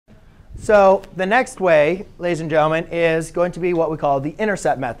So the next way, ladies and gentlemen, is going to be what we call the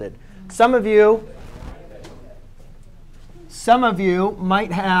intercept method. Some of you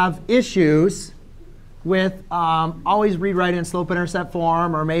might have issues with always rewriting in slope-intercept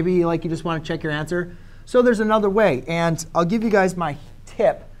form, or maybe like you just want to check your answer. So there's another way. And I'll give you guys my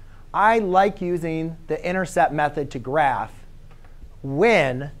tip. I like using the intercept method to graph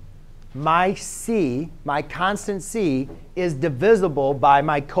when my c, my constant c, is divisible by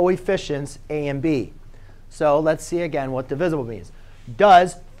my coefficients a and b. So let's see again what divisible means.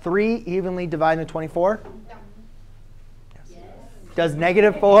 Does 3 evenly divide into 24? No. Yes. Does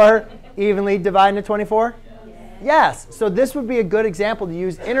 -4 evenly divide into 24? Yes. So this would be a good example to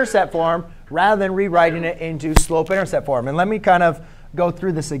use intercept form rather than rewriting it into slope-intercept form. And let me kind of go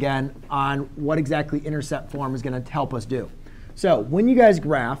through this again on what exactly intercept form is going to help us do. So when you guys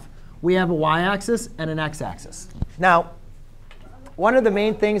graph, we have a y-axis and an x-axis. Now, one of the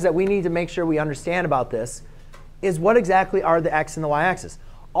main things that we need to make sure we understand about this is what exactly are the x and the y-axis.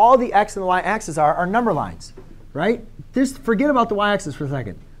 All the x and the y-axis are number lines, right? Just forget about the y-axis for a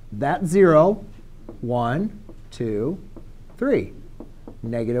second. That's 0, 1, 2, 3.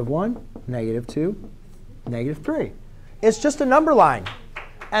 -1, -2, -3. It's just a number line.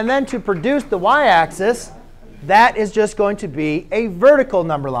 And then to produce the y-axis, that is just going to be a vertical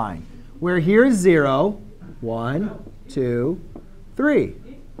number line, where here's 0, 1, 2, 3.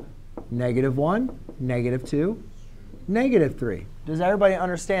 -1, -2, -3. Does everybody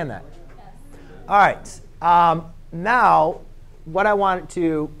understand that? Yes. All right. Now, what I want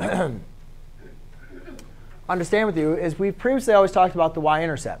to understand with you is we've previously always talked about the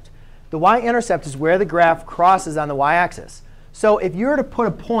y-intercept. The y-intercept is where the graph crosses on the y-axis. So if you were to put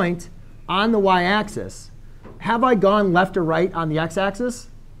a point on the y-axis, have I gone left or right on the x-axis?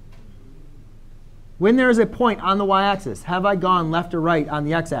 When there is a point on the y-axis, have I gone left or right on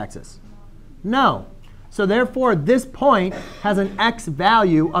the x-axis? No. So therefore, this point has an x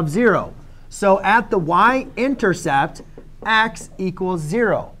value of 0. So at the y-intercept, x equals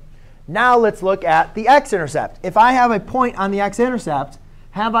 0. Now let's look at the x-intercept. If I have a point on the x-intercept,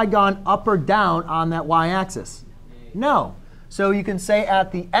 have I gone up or down on that y-axis? No. So you can say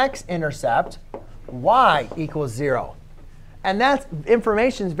at the x-intercept, y equals 0. And that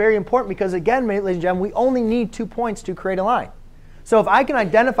information is very important because, again, ladies and gentlemen, we only need 2 points to create a line. So if I can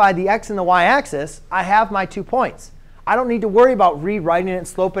identify the x and the y-axis, I have my 2 points. I don't need to worry about rewriting it in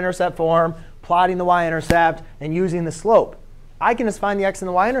slope-intercept form, plotting the y-intercept, and using the slope. I can just find the x and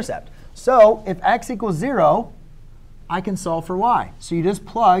the y-intercept. So if x equals 0, I can solve for y. So you just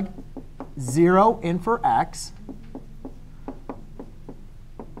plug 0 in for x.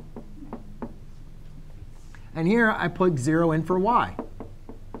 And here I put 0 in for y.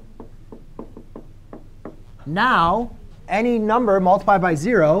 Now, any number multiplied by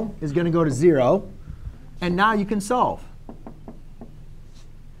 0 is going to go to 0. And now you can solve.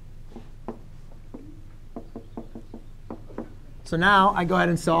 So now I go ahead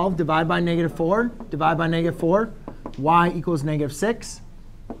and solve. Divide by -4. Divide by -4. Y equals -6.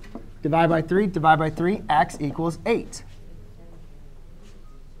 Divide by 3. Divide by 3. X equals 8.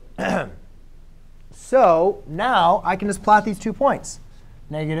 So now I can just plot these 2 points.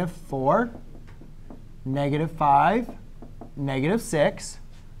 -4, -5, -6,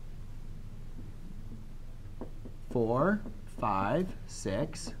 4, 5,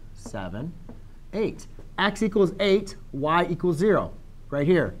 6, 7, 8. X equals 8, y equals 0, right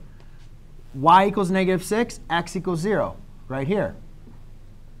here. Y equals -6, x equals 0, right here.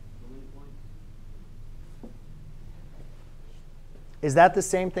 Is that the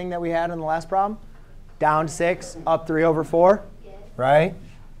same thing that we had in the last problem? Down 6, up 3 over 4, Yes. right?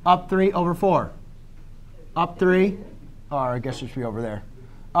 Up 3 over 4. Up 3, or I guess it should be over there.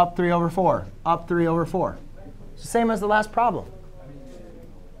 Up 3 over 4. Up 3 over 4. It's the same as the last problem.